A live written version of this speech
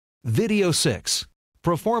Video 6.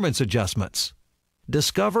 Performance Adjustments.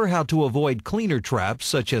 Discover how to avoid cleaner traps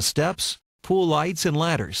such as steps, pool lights, and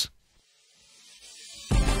ladders.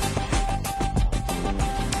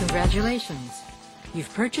 Congratulations!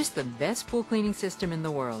 You've purchased the best pool cleaning system in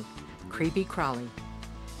the world, Creepy Crawly.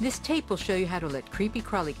 This tape will show you how to let Creepy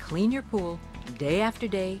Crawly clean your pool day after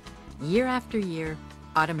day, year after year,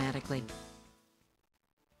 automatically.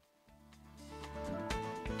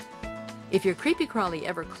 If your Creepy Crawly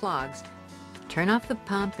ever clogs, turn off the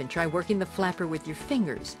pump and try working the flapper with your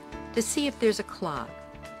fingers to see if there's a clog.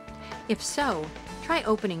 If so, try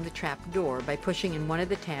opening the trap door by pushing in one of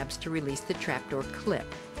the tabs to release the trapdoor clip.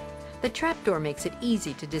 The trapdoor makes it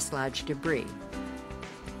easy to dislodge debris.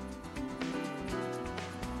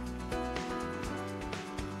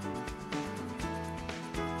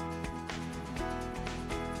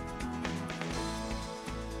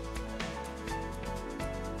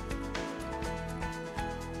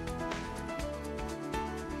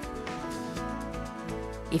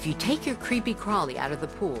 If you take your Creepy Crawly out of the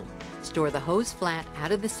pool, store the hose flat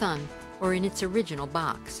out of the sun or in its original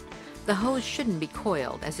box. The hose shouldn't be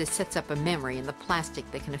coiled, as it sets up a memory in the plastic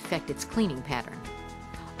that can affect its cleaning pattern.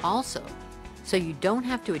 Also, so you don't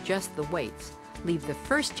have to adjust the weights, leave the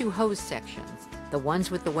first two hose sections, the ones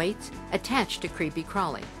with the weights, attached to Creepy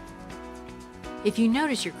Crawly. If you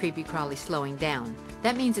notice your Creepy Crawly slowing down,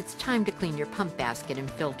 that means it's time to clean your pump basket and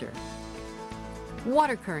filter.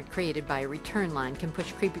 Water current created by a return line can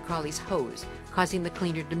push Creepy Crawly's hose, causing the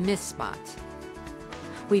cleaner to miss spots.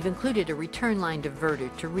 We've included a return line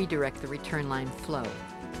diverter to redirect the return line flow.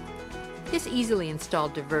 This easily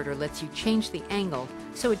installed diverter lets you change the angle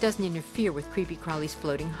so it doesn't interfere with Creepy Crawly's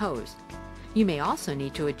floating hose. You may also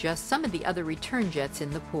need to adjust some of the other return jets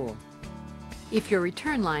in the pool. If your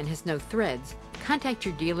return line has no threads, contact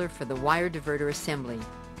your dealer for the wire diverter assembly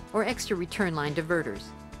or extra return line diverters.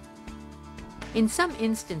 In some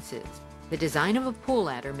instances, the design of a pool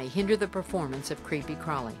ladder may hinder the performance of Creepy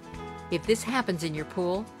Crawly. If this happens in your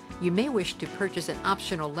pool, you may wish to purchase an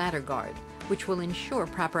optional ladder guard, which will ensure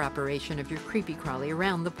proper operation of your Creepy Crawly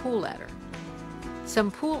around the pool ladder. Some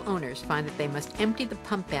pool owners find that they must empty the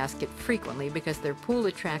pump basket frequently because their pool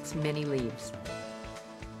attracts many leaves.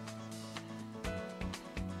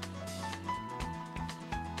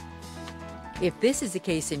 If this is the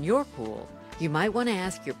case in your pool, you might want to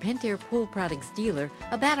ask your Pentair Pool Products dealer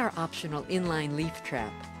about our optional inline leaf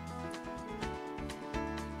trap.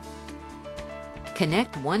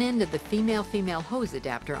 Connect one end of the female-female hose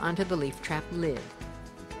adapter onto the leaf trap lid.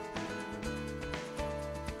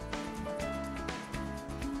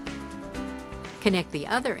 Connect the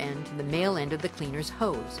other end to the male end of the cleaner's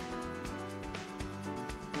hose.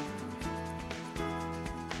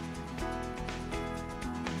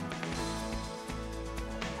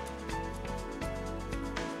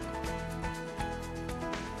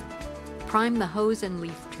 Prime the hose and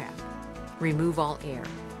leaf trap. Remove all air.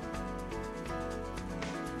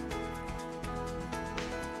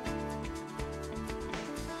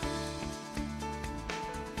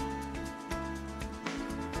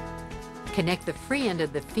 Connect the free end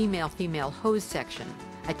of the female-female hose section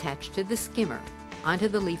attached to the skimmer onto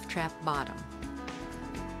the leaf trap bottom.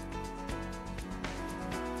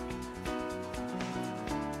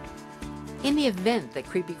 In the event that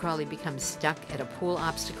Creepy Crawly becomes stuck at a pool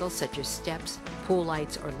obstacle such as steps, pool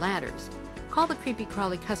lights, or ladders, call the Creepy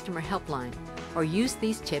Crawly customer helpline or use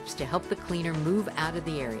these tips to help the cleaner move out of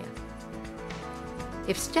the area.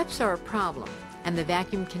 If steps are a problem and the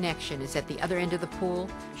vacuum connection is at the other end of the pool,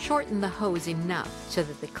 shorten the hose enough so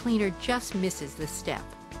that the cleaner just misses the step.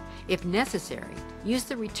 If necessary, use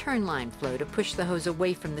the return line flow to push the hose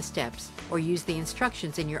away from the steps, or use the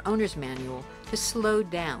instructions in your owner's manual to slow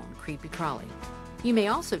down Creepy Crawly. You may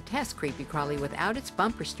also test Creepy Crawly without its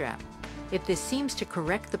bumper strap. If this seems to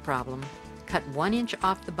correct the problem, cut 1 inch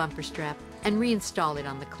off the bumper strap and reinstall it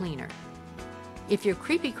on the cleaner. If your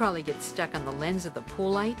Creepy Crawly gets stuck on the lens of the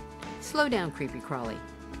pool light, slow down Creepy Crawly.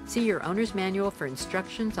 See your owner's manual for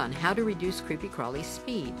instructions on how to reduce Creepy Crawly's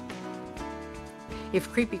speed. If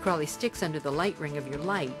Creepy Crawly sticks under the light ring of your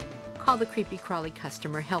light, call the Creepy Crawly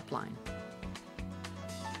customer helpline.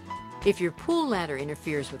 If your pool ladder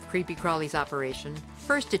interferes with Creepy Crawly's operation,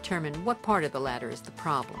 first determine what part of the ladder is the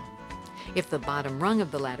problem. If the bottom rung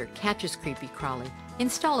of the ladder catches Creepy Crawly,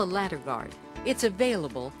 install a ladder guard. It's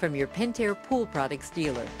available from your Pentair Pool Products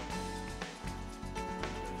dealer.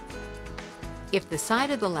 If the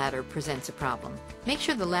side of the ladder presents a problem, make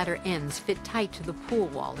sure the ladder ends fit tight to the pool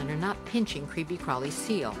wall and are not pinching Creepy Crawly's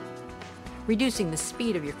seal. Reducing the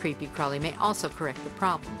speed of your Creepy Crawly may also correct the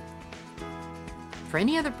problem. For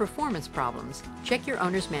any other performance problems, check your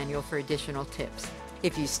owner's manual for additional tips.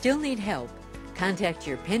 If you still need help, contact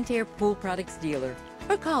your Pentair Pool Products dealer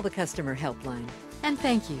or call the customer helpline. And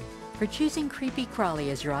thank you for choosing Creepy Crawly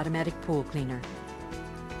as your automatic pool cleaner.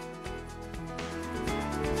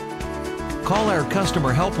 Call our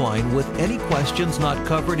customer helpline with any questions not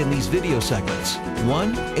covered in these video segments.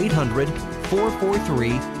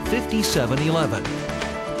 1-800-443-5711.